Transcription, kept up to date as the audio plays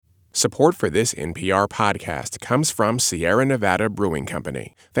Support for this NPR podcast comes from Sierra Nevada Brewing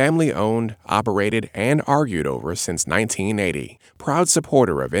Company, family-owned, operated, and argued over since 1980. Proud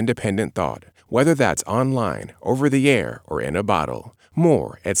supporter of independent thought, whether that's online, over the air, or in a bottle.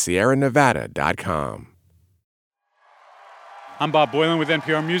 More at sierranevada.com. I'm Bob Boylan with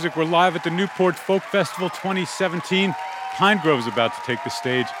NPR Music. We're live at the Newport Folk Festival 2017. Pinegrove is about to take the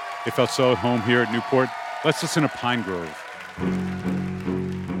stage. They felt so at home here at Newport. Let's listen to Pinegrove.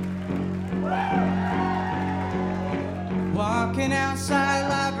 Walking outside,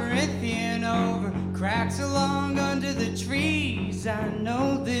 labyrinthian over cracks along under the trees. I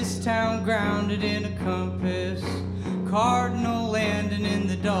know this town grounded in a compass, cardinal landing in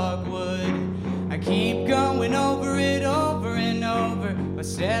the dogwood. I keep going over it over and over. My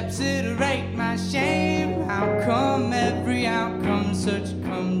steps iterate my shame. How come every outcome such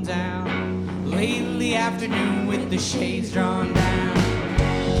come down? Lately afternoon with the shades drawn down.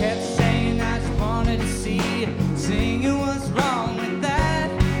 Kept saying I just wanted to see it, singing what's wrong with that.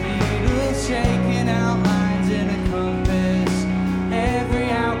 Needles shaking out lines in a compass. Every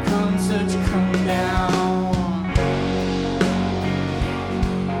outcome such come down.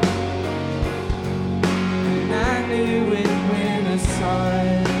 I knew it when I saw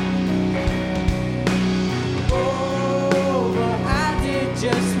it. Oh, but I did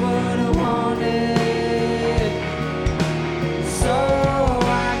just what I wanted. So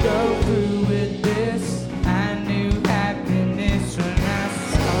I go through with this. I knew happiness when I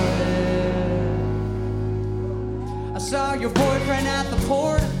saw it. I saw your boyfriend at the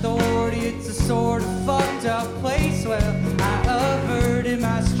Port Authority. It's a sort of fucked up place. Well, I averted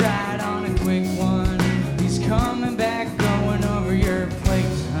my stride on a quick one. Coming back, going over your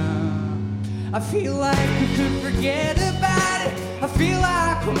place, huh? I feel like I could forget about it. I feel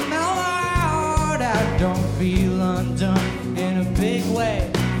like I'm out. I don't feel undone in a big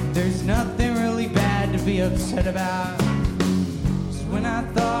way. There's nothing really bad to be upset about. Just when I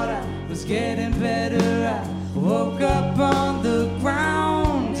thought I was getting better, I woke up on the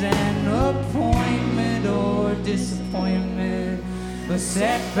ground. An appointment or disappointment, a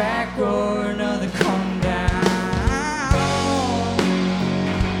setback or another come down.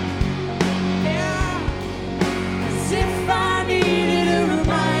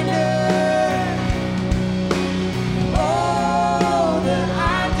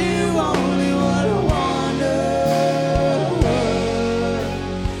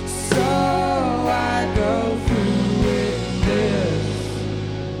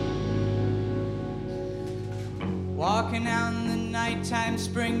 Walking out in the nighttime,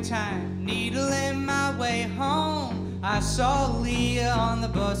 springtime, needle in my way home. I saw Leah on the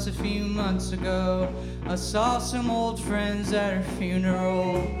bus a few months ago. I saw some old friends at her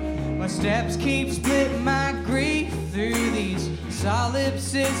funeral. My steps keep splitting my grief through these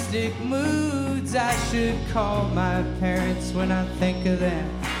solipsistic moods. I should call my parents when I think of them.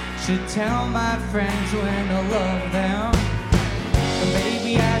 Should tell my friends when I love them.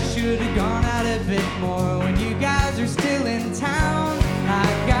 Maybe I should have gone out a bit more when you guys are still in town. I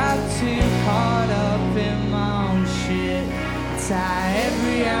got too caught up in my own shit. It's how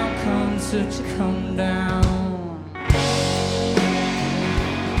every outcome such come down.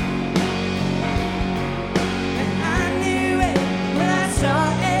 And I knew it when I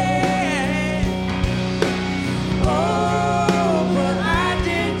saw it. Oh, but I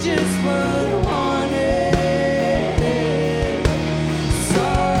did just what I wanted.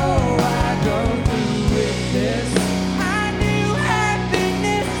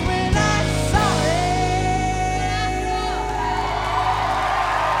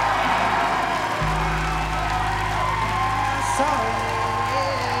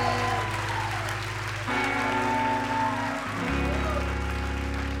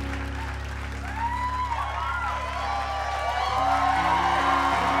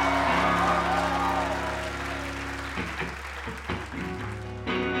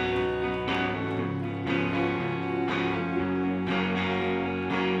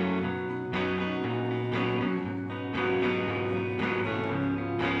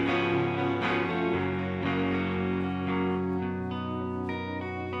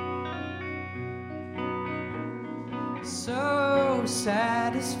 So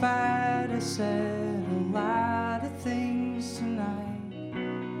satisfied, I said a lot of things tonight.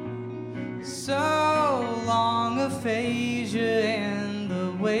 So long aphasia and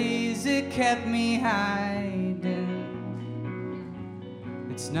the ways it kept me hiding.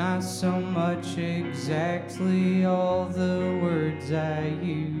 It's not so much exactly all the words I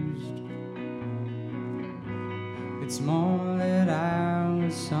used. It's more that I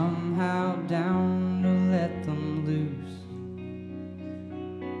was somehow down to let them loose.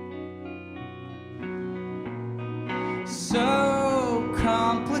 so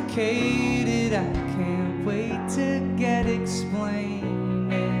complicated, I can't wait to get explaining.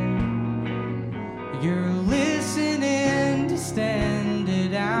 You're listening to Stand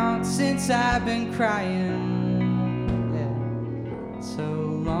It Out since I've been crying. Yeah. So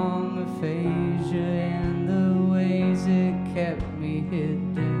long aphasia and the ways it kept me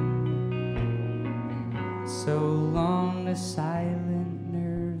hidden. So long the silent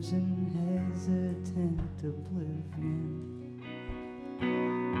nerves and hesitant oblivion.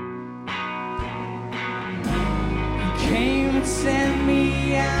 You came and sent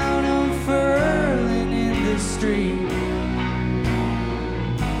me out unfurling in the street.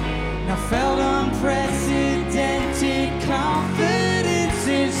 I felt unprecedented confidence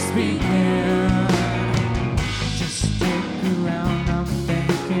in speaking. Just stick around, I'm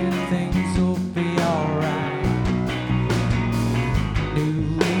thinking things will be alright.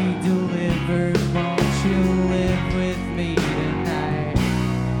 Newly delivered, won't you live with me tonight?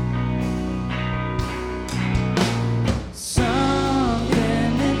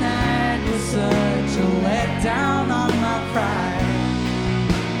 Something tonight was such a letdown on my pride.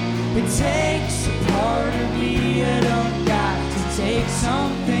 It takes a part of me, I don't got to take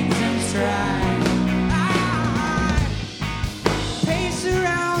some things in stride. I pace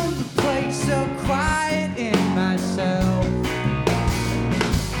around the place so quiet in myself.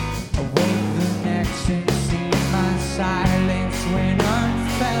 Awake the next and see my silence when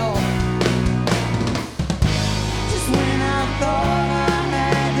unfelt. Just when I thought I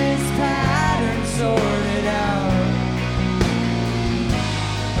had this pattern sorted out,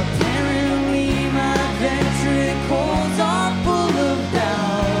 apparently my ventricles are full of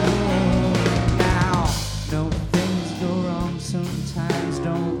doubt. Now, no, things go wrong sometimes,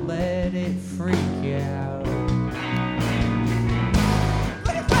 don't let it freak you out.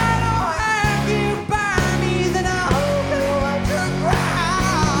 But if I don't have you by me, then I hope it won't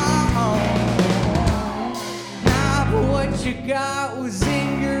ground. Nah, but what you got was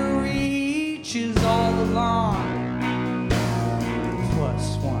in your reaches all along.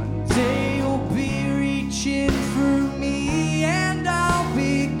 Plus one day you'll be reaching for me and I'll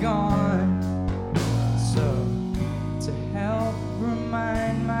be gone. So to help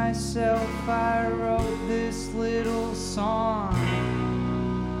remind myself, I wrote this little song.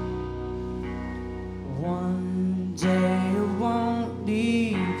 One day I won't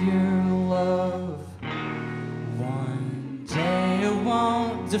need your love. One day I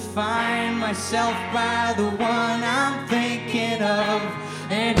won't define myself by the one I'm thinking of.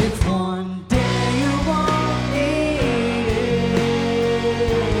 And if one day you won't need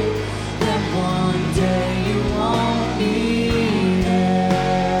it, then one day you won't need it.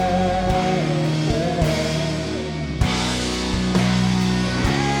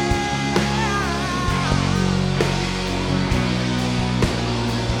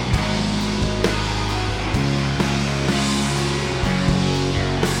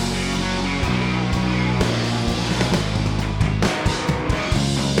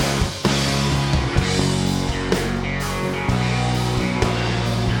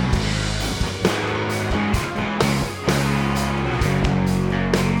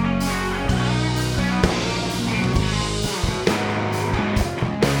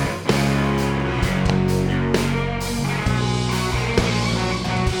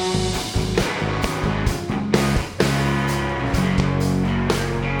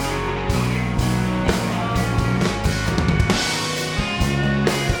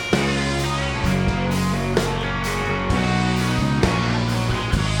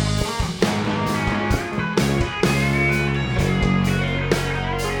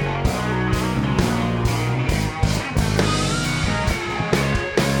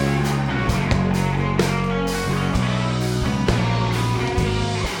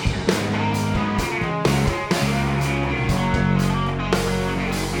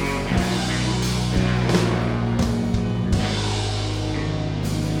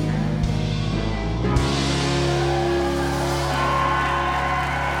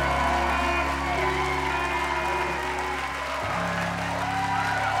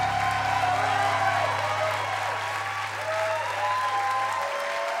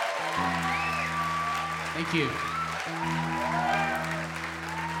 Thank you.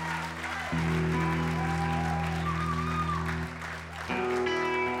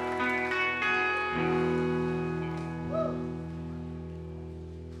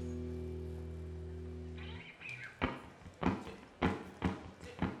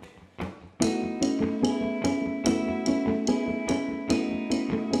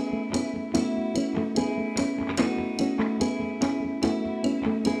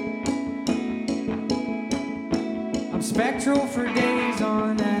 spectral for days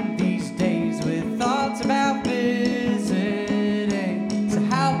on end these days with thoughts about visiting. So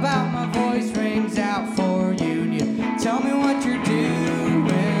how about my voice rings out for you and you tell me what you're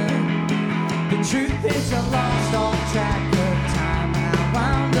doing? The truth is I lost all track of time and I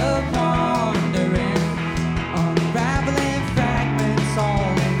wound up wandering, unraveling fragments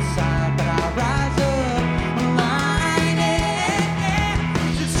all inside, but I rise up aligning.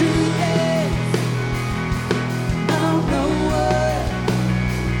 The truth is I don't know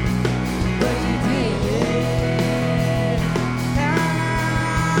what you did.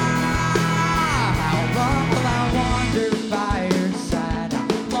 How long will I wander by your side? How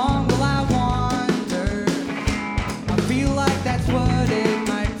long will I wander? I feel like that's what it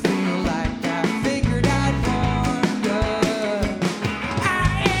might feel like. I figured I'd warn you. I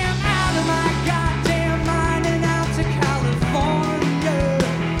am out of my goddamn mind and out to California.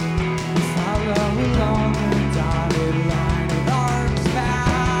 Follow along the dotted line with arms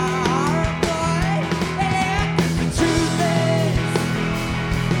bound, boy. And the truth is,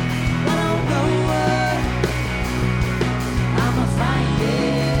 I don't know what I'ma find it.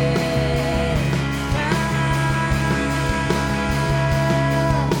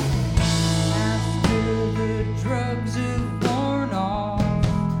 After the drugs have worn off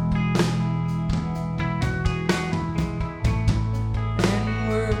and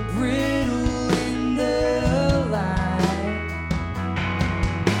we're brittle in the light,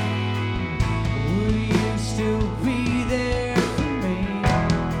 will you still be there for me?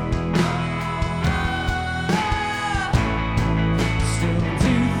 Still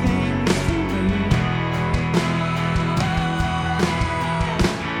do things for me?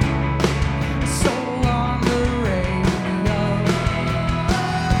 So on the radio,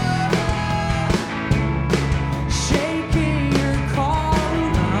 shaking your car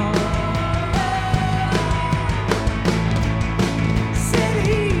around,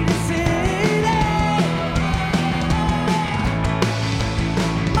 city to city,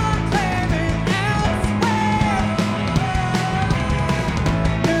 Montclair and elsewhere.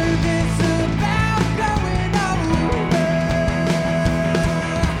 Nervous about going over.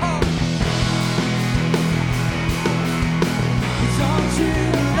 Don't you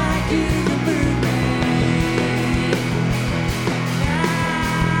like you the movement?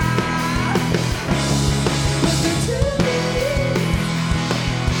 But the truth is,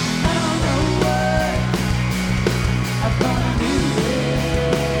 I don't know what I'm gonna do with.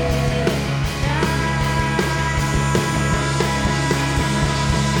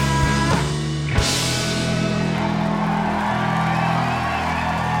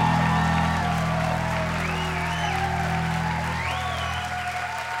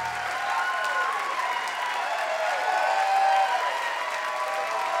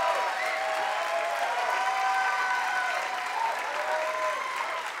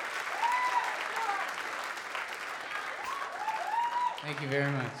 Thank you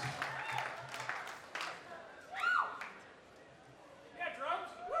very much.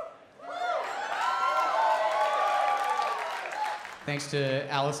 Thanks to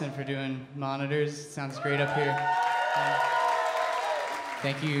Allison for doing monitors. Sounds great up here.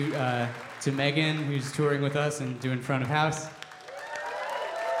 Thank you to Megan, who's touring with us and doing front of house,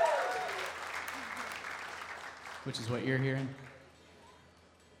 which is what you're hearing.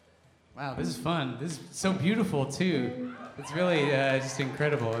 Wow, this is fun. This is so beautiful, too. It's really just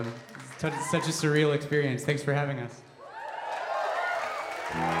incredible. And it's such a surreal experience. Thanks for having us.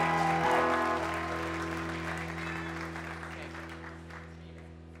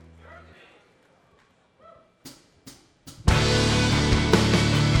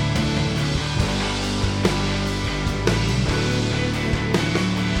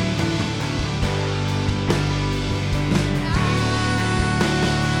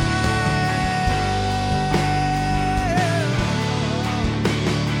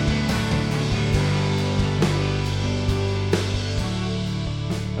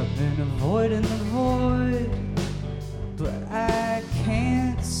 I've been avoiding the void, but I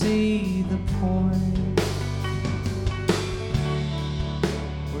can't see the point.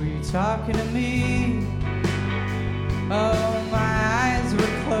 Were you talking to me? Oh, my eyes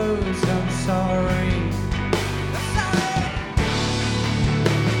were closed, I'm sorry. I'm sorry.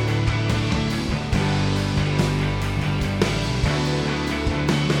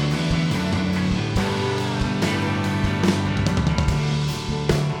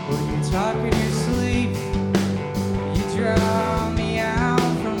 Were you talking in your sleep? You draw me out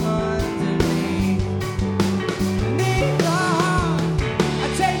from underneath. Knee long, I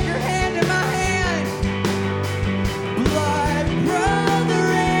take your hand in my hand. Blood, brother,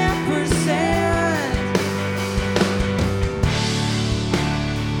 and percent.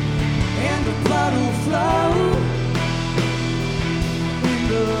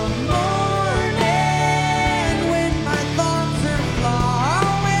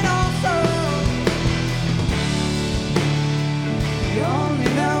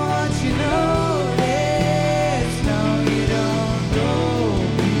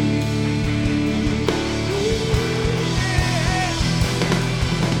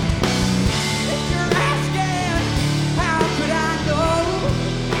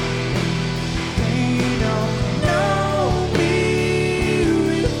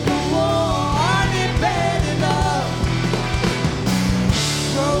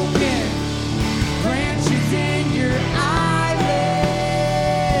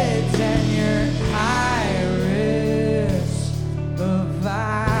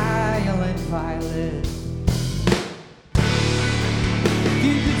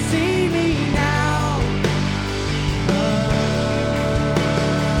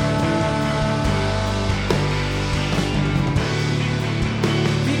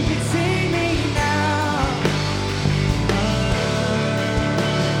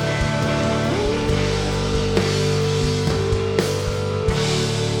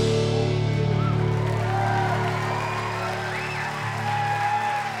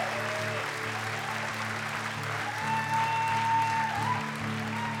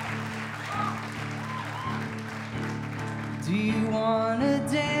 Do you wanna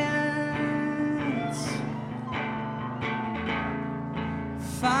dance?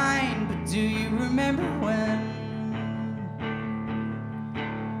 Fine, but do you remember when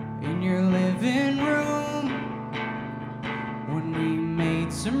in your living room when we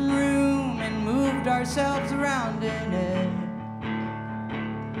made some room and moved ourselves around in it?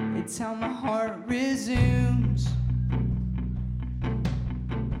 It's how my heart resumes.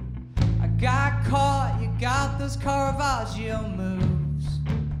 I got caught, you got those Caravaggio moves.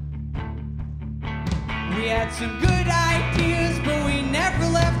 We had some good ideas, but we never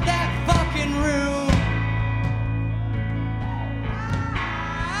left that fucking room.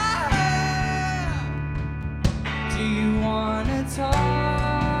 Do you wanna talk?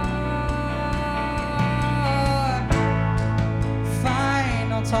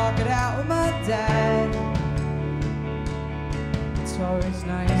 Fine, I'll talk it out with my dad. It's always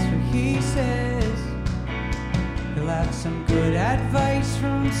nice what he says. He'll have some good advice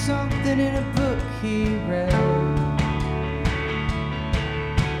from something in a book he read.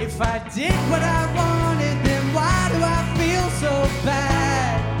 If I did what I wanted, then why do I feel so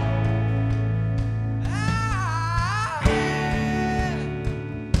bad?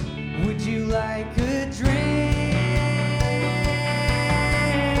 Would you like a drink?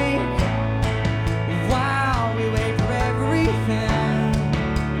 While we wait for everything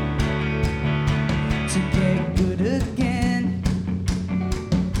to get good again.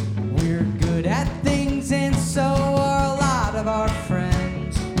 We're good at things, and so are a lot of our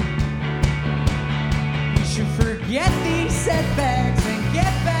friends. We should forget these setbacks and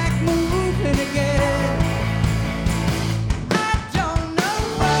get back moving again.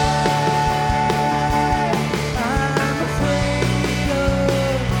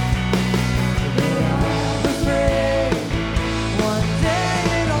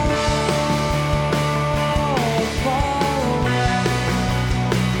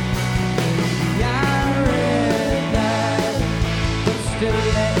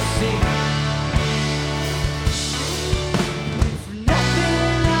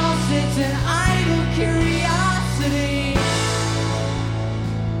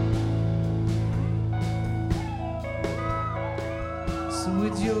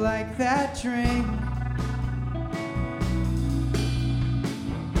 Like that drink.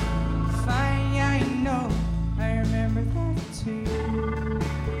 Fine, yeah, I know, I remember that too.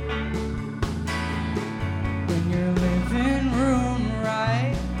 In your living room,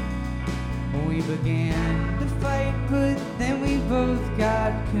 right? We began to fight, but then we both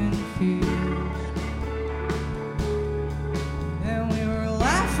got confused. Then we were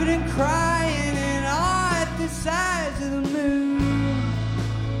laughing and crying and awe at the size of the moon.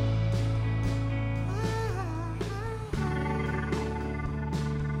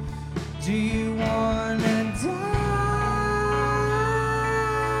 Do you wanna die?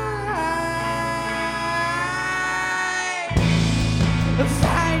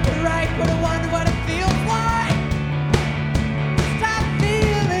 Find it right, but I wonder what it feels like. Stop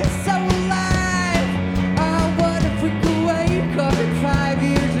feeling so alive. Oh, what if we could wake up in 5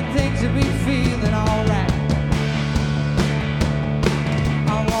 years and things would be feeling alright?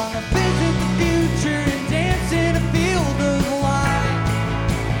 I wanna visit the future and dance in a field of light.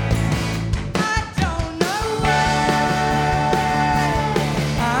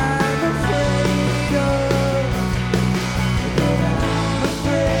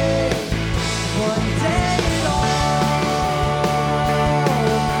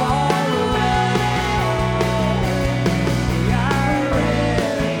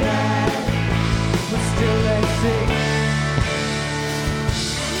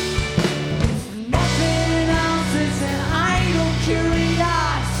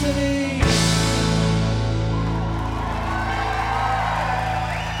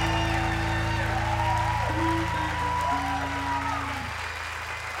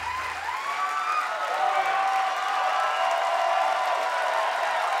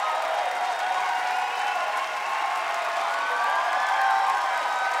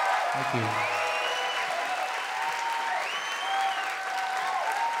 Thank you.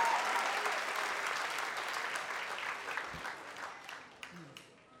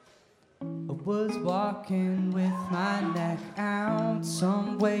 I was walking with my neck out.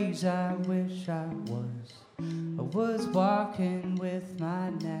 Some ways I wish I was. I was walking with my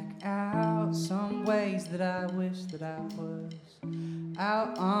neck out. Some ways that I wish that I was.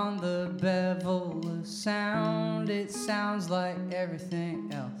 Out on the bevel of sound, it sounds like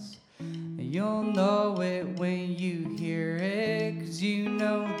everything else. You'll know it when you hear it, 'cause you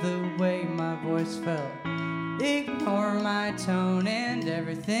know the way my voice felt. Ignore my tone and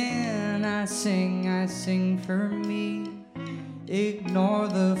everything I sing for me. Ignore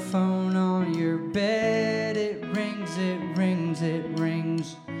the phone on your bed. It rings, it rings, it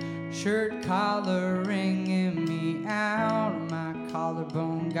rings. Shirt collar ringing me out. My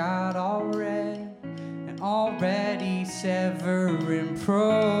collarbone got all red and already severing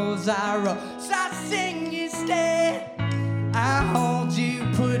prose. I wrote, so I sing instead. I hold you,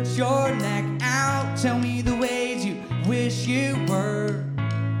 put your neck out. Tell me the ways you wish you were.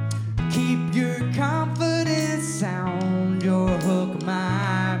 Keep your confidence sound. Your hook,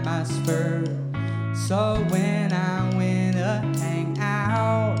 my spur. So when I went to hang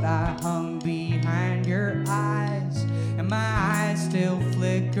out, I hung behind your eyes, and my eyes still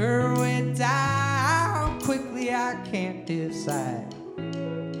flicker with how quickly I can't decide.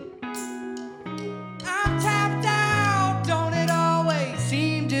 I'm tapped out, don't it always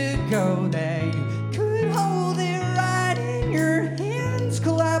seem to go that you could hold it right in your hands,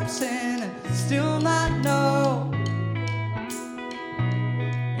 collapsing and still not know.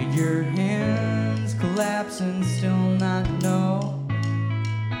 Your hands collapse and still not know.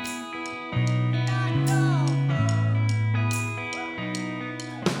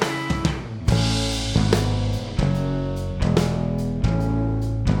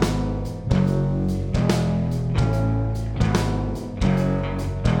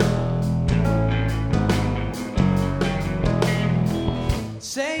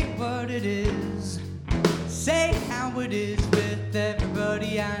 Say what it is, say how it is with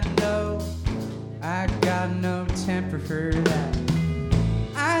everybody I know. I got no temper for that.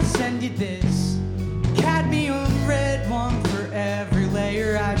 I send you this cadmium red one for every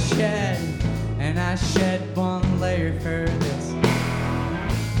layer I shed, and I shed one layer for this.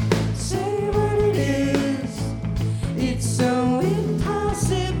 Say what it is, it's so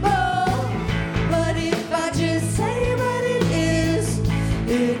impossible, but if I just say what it is,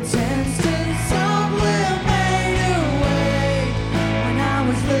 it tends to sublimate away. When I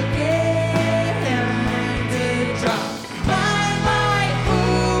was looking to drop my life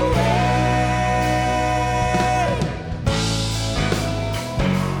away.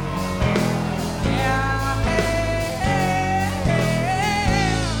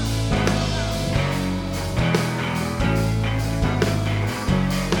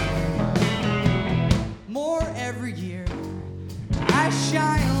 More every year, I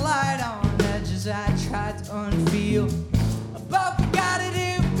shine a light on edges I tried to unfeel. But we gotta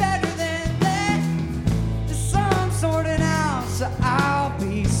do better than that. The sun's sorting out, so I'll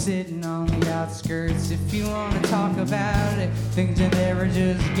be sitting on the outskirts. If you wanna talk about it, things are never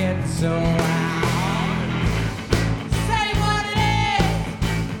just getting so loud. Say what it is,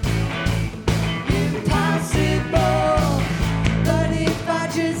 impossible. But if I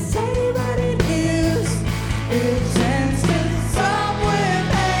just say what it is, it tends to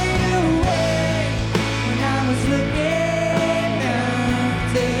sublimate away. When I was looking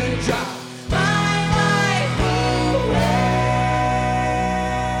to drop my life away.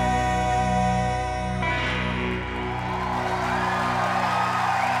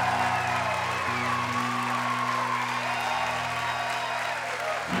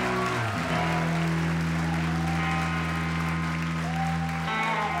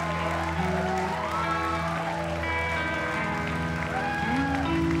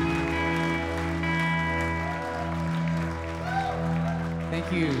 Thank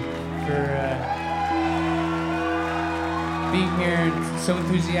you for being here and so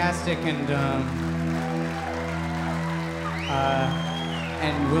enthusiastic and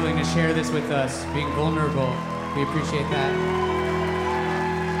willing to share this with us, being vulnerable. We appreciate that.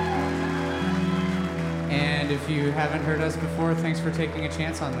 And if you haven't heard us before, thanks for taking a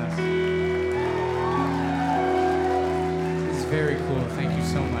chance on this. This is very cool. Thank you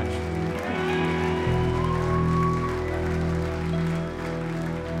so much.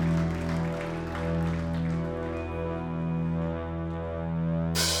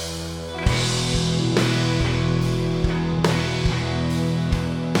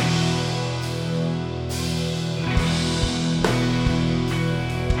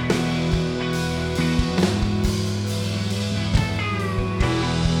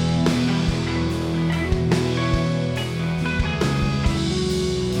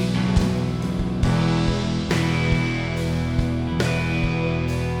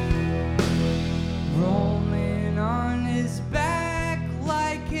 Rolling on his back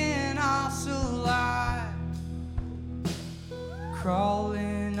like an ocelot,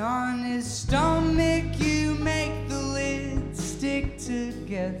 crawling on his stomach, you make the lid stick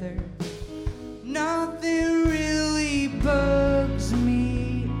together. Nothing really bugs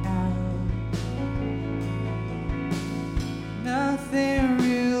me out. Nothing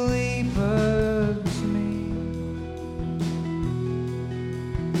really bugs me.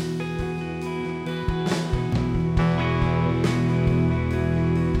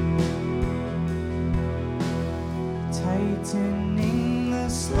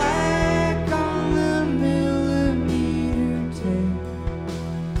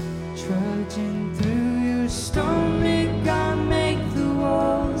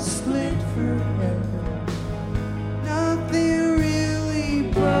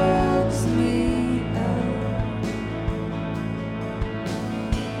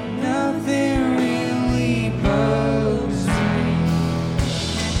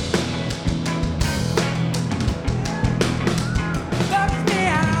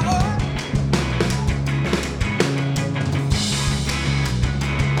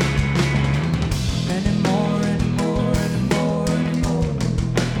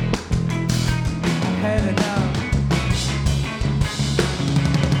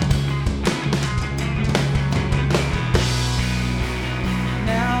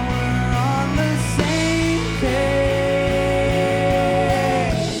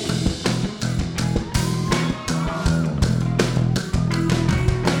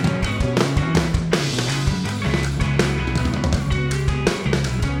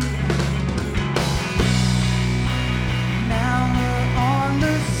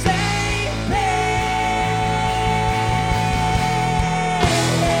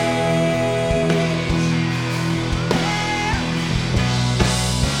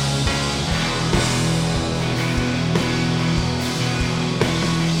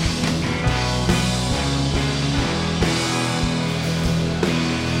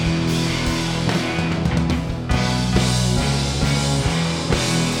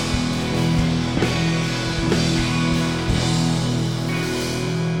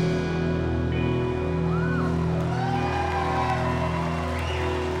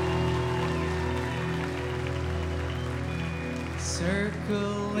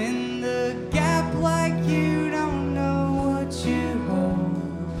 Circle in the gap like you don't know what you hold.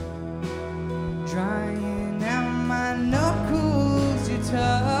 Drying out my knuckles, you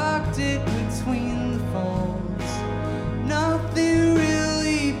tucked it between the folds. Nothing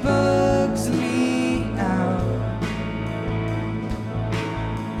really bugs me out.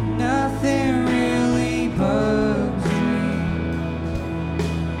 Nothing really bugs me.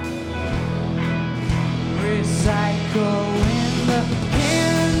 Recycle in the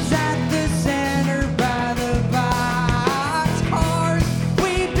cans at the center by the boxcars.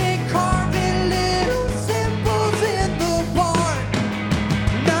 We've been carving little symbols in the barn.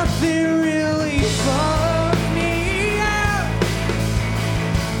 Nothing really bugs me out.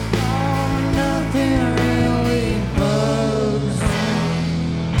 Oh, nothing really bugs me.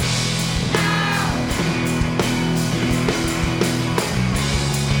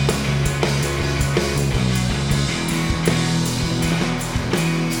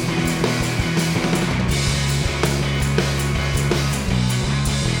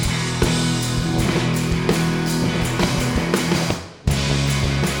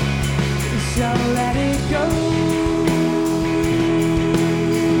 So let it go.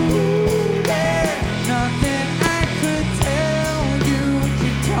 There's nothing I could tell you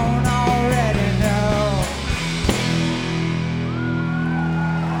you don't already know.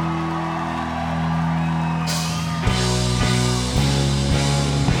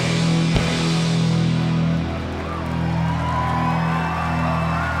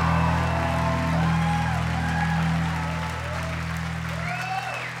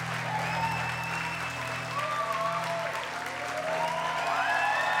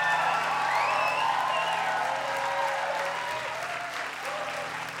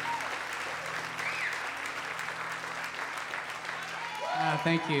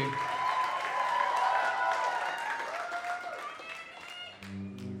 Thank you.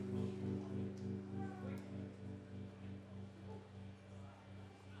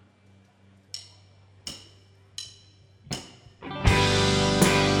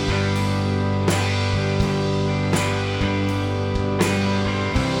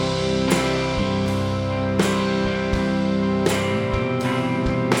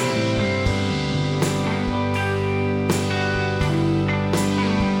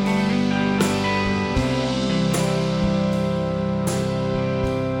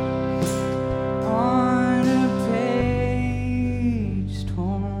 On a page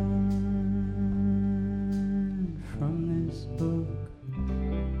torn from this book,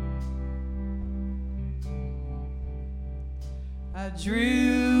 I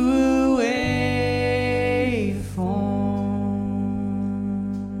drew away form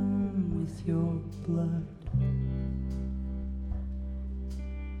with your blood,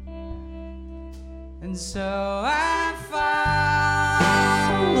 and so I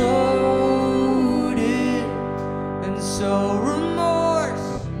followed it, and so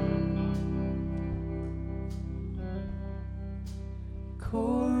remorse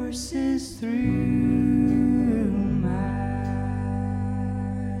courses through my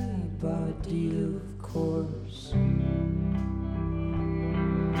body, of course. In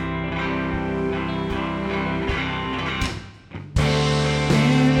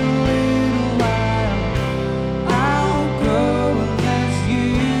a little while, I'll go unless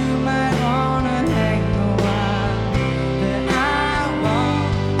you might wanna hang a while. But I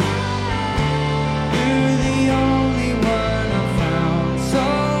won't. You're the only one I've found so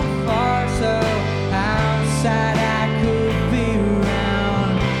far, so outside I could be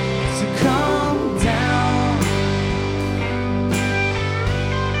around. So calm down.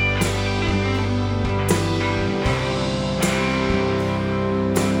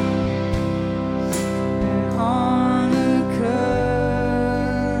 And on a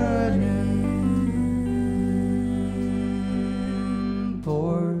cutting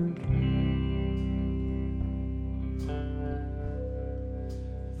board,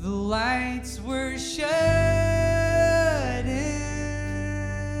 the lights were shutting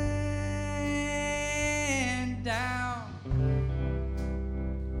down,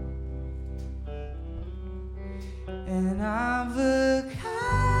 and avocado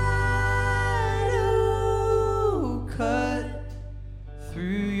cut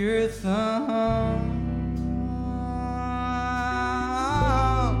through your thumb,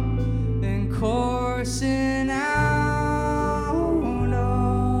 and coursing out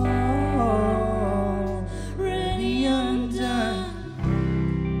all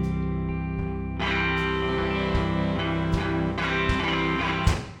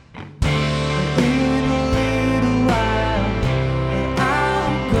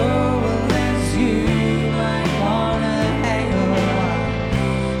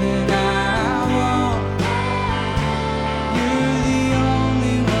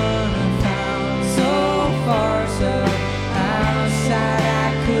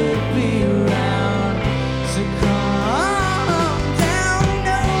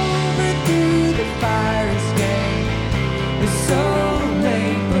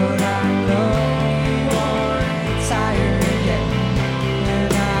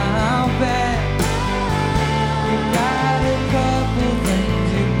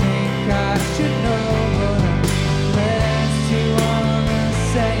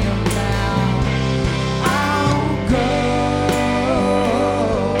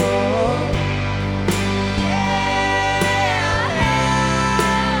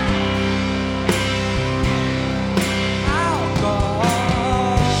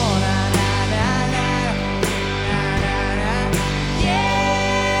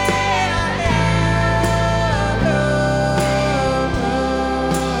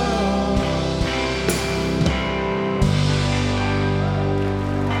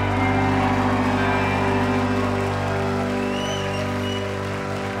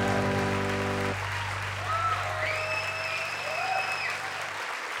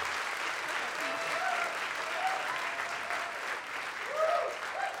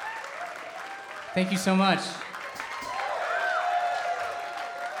Thank you so much.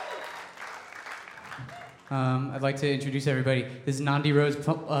 I'd like to introduce everybody. This is Nandi Rose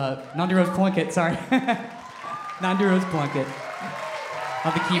Plunkett, sorry. Nandi Rose Plunkett.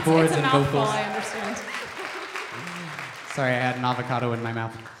 On the keyboards it's a and mouthful, vocals. I understand. Sorry, I had an avocado in my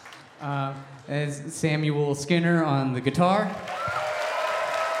mouth. There's Samuel Skinner on the guitar.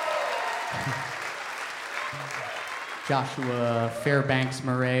 Joshua Fairbanks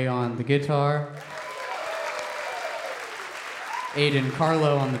Murray on the guitar. Aiden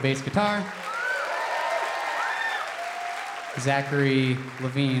Carlo on the bass guitar. Zachary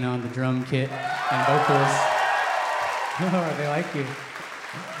Levine on the drum kit and vocals. Oh, they like you.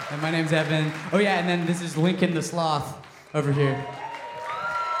 And my name's Evan. Oh yeah, and then this is Lincoln the Sloth over here.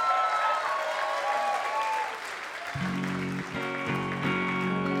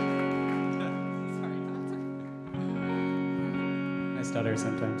 I stutter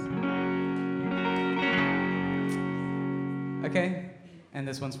sometimes. Okay, and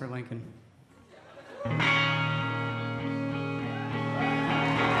this one's for Lincoln.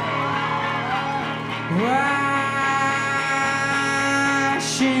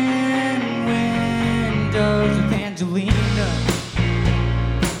 Washing windows with Angelina.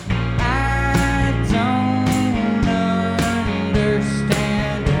 I don't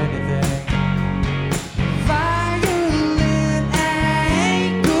understand anything. Violent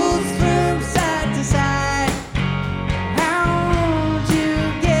ankles from side to side. How'd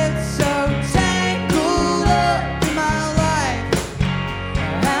you get so tangled up in my life?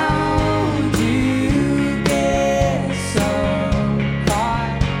 How'd you get so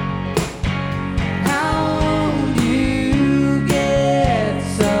caught? How'd you get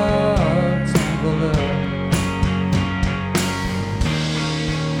so tangled up?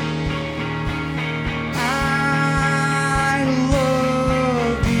 I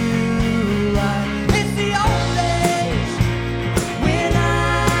love you like it's the old days when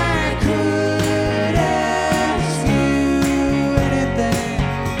I could ask you anything.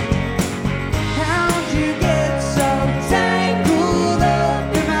 How'd you get so tangled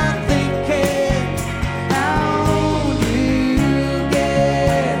up in my thinking? How'd you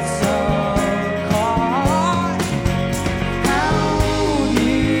get so caught? How'd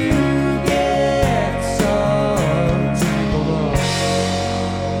you get so tangled up?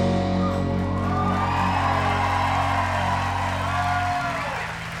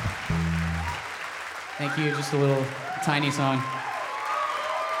 Thank you, just a little tiny song.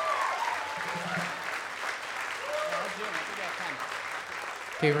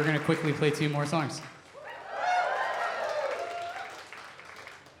 Okay, we're gonna quickly play 2 more songs.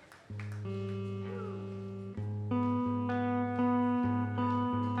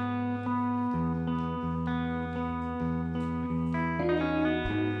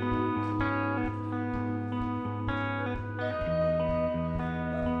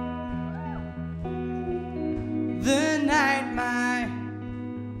 The night my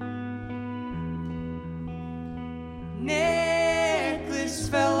necklace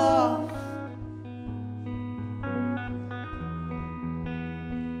fell off,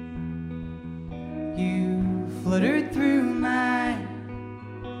 you fluttered through my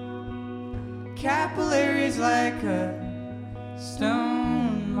capillaries like a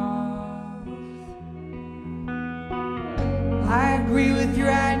stone moth. I agree with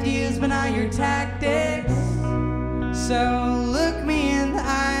your ideas, but not your tactics. So look me in the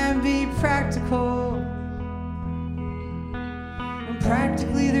eye and be practical. And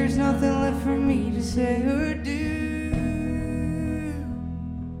practically there's nothing left for me to say or do.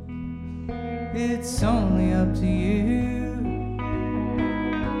 It's only up to you.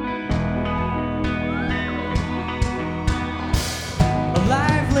 A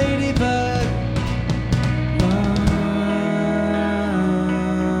live ladybug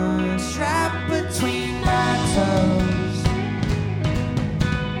strapped between my toes.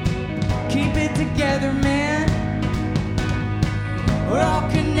 Keep it together, man. We're all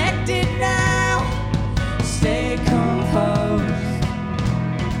connected now. Stay composed.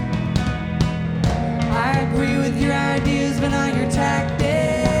 I agree with your ideas, but not your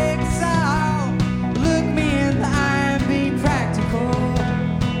tactics. Oh, look me in the eye and be practical.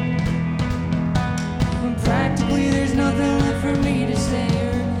 And practically, there's nothing left for me to say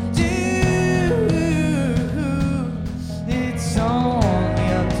or do. It's only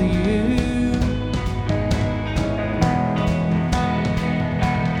up to you.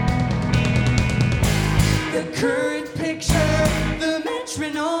 The current picture, the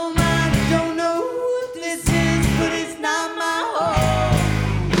metronome. I don't know what this is, but it's not my home.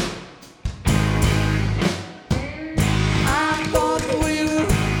 I thought that we were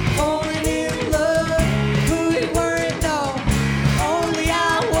falling in love.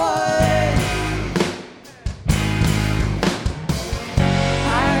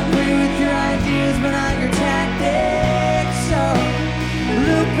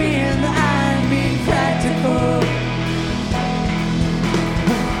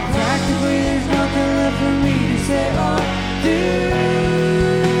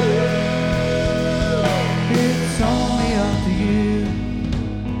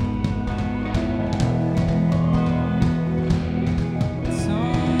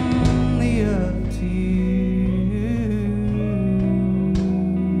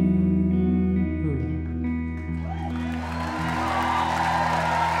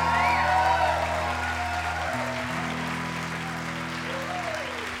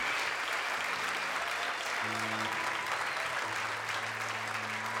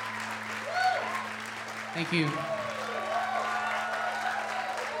 Thank you.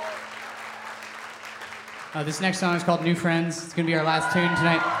 This next song is called New Friends. It's going to be our last tune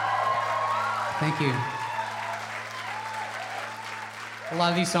tonight. Thank you. A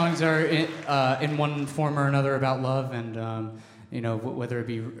lot of these songs are in one form or another about love, and whether it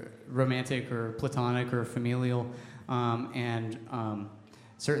be romantic or platonic or familial, and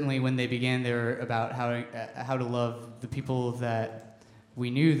certainly when they began, they were about how to love the people that we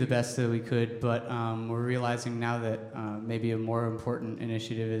knew the best that we could. But we're realizing now that maybe a more important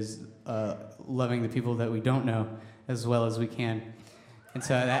initiative is loving the people that we don't know as well as we can. And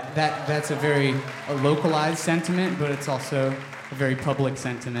so that's a very localized sentiment, but it's also a very public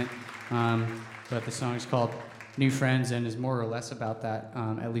sentiment. But the song is called New Friends and is more or less about that,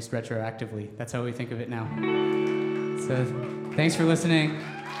 at least retroactively. That's how we think of it now. So thanks for listening.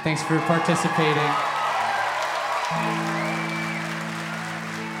 Thanks for participating.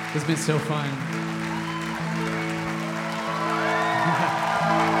 It's been so fun.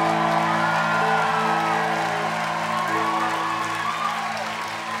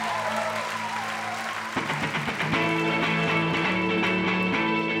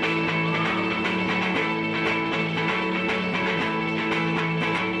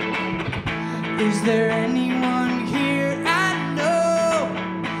 Is there anyone here I know?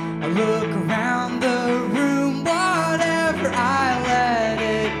 I look around the room, whatever, I let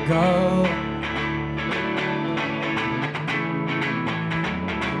it go.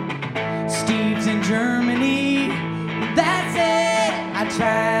 Steve's in Germany, that's it. I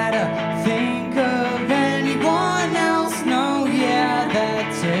try to think of anyone else, no, yeah,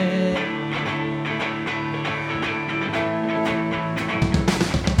 that's it.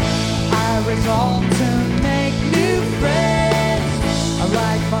 I resolved to make new friends. I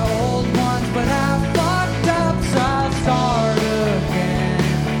like my old ones, but I fucked up, so I'll start again.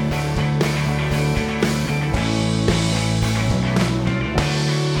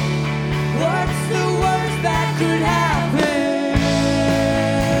 What's the worst that could happen?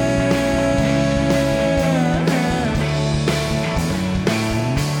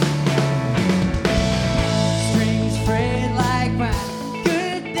 Strings frayed like my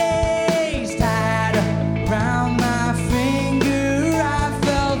good days, tied around my finger. I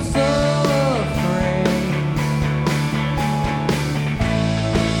felt so afraid,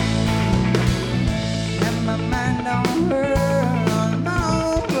 and my mind on her.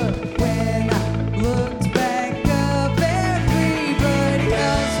 But when I looked back up, everybody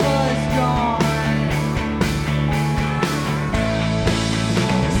else was gone.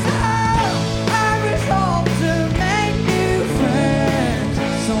 So I resolved to make new friends.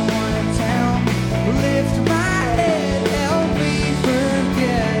 Someone in town lift my head, help me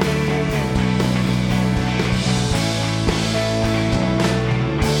forget it.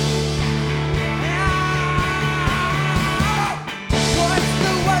 What's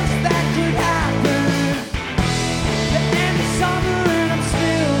the worst that could happen? The end of summer and I'm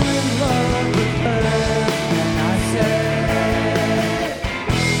still in love with her. And I said,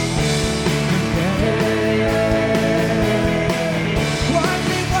 forget it. Was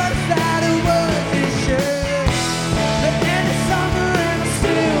it worse that it was this year? The end of summer and I'm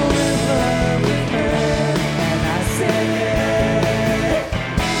still in love with her. And I said,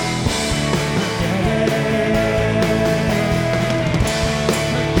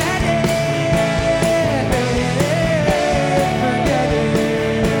 forget it.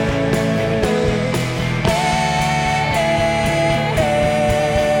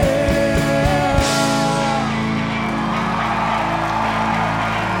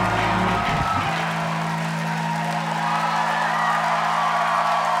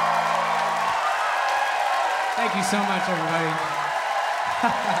 Thank you so much, everybody.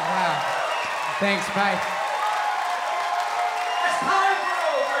 Wow. Thanks. Bye.